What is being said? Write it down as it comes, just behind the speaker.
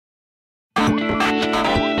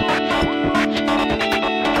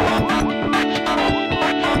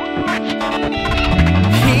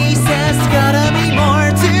He says gotta be more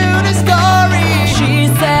to the story. She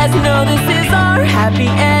says no, this is our happy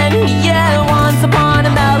end. Yeah, once upon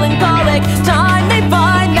a melancholic time they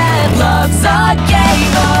find that love's a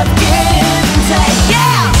game of give and take.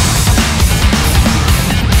 Yeah!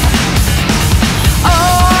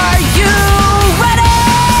 Are you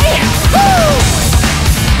ready? Woo!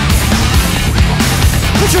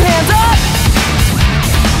 Put your hands up!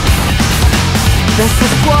 This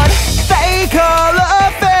is what they call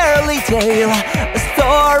a fairy tale, a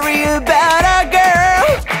story about a girl.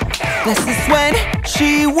 This is when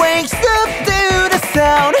she wakes up to the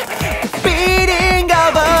sound, the beating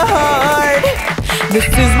of a heart. This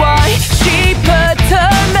is why she puts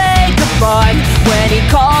her makeup on when he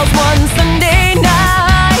calls one Sunday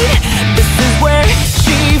night. This is where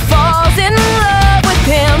she falls in love with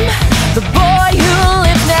him, the boy who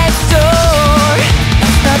lives next door.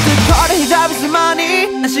 Not the car he drives for money,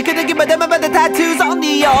 and she couldn't give a damn about the tattoos on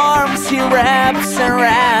the arms he wraps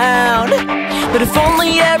around. But if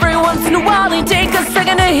only every once in a while he'd take a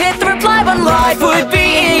second to hit the reply button, life would be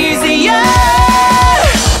easier.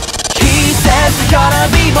 He says there's gotta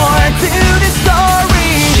be more to the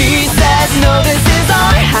story. She says no, this is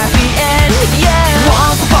our happy end. Yeah,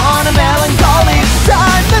 Once upon a melancholic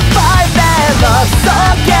time to find that love's a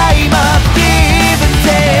game of give and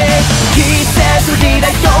take. He says where did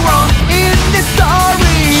I go wrong in this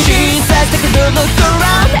story? she says take a good look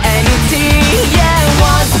around and you see. Yeah,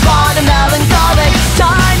 once upon a melancholic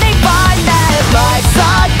time they find that life's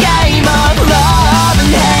a game of love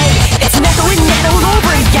and hate. It's Neko and Nano all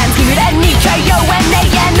over again. Scream it at Neko and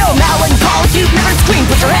Nano. Melancholic, you've never screamed.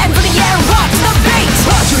 Put your hands in the air and rock to the beat.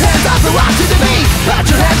 Put your hands up and rock to the beat. Put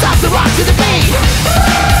your hands up and rock to the beat.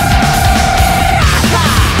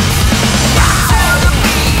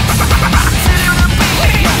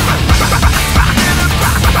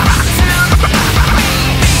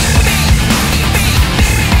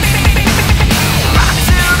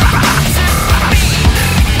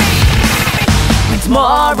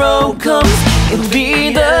 Tomorrow comes, it'll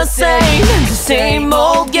be the same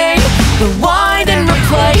old game. Rewind and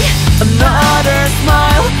replay, another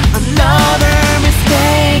smile, another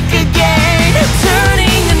mistake again.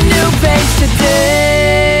 Turning a new page today.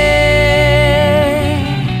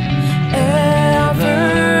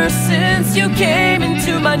 Ever since you came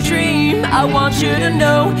into my dream, I want you to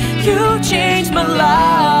know you changed my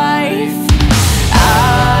life.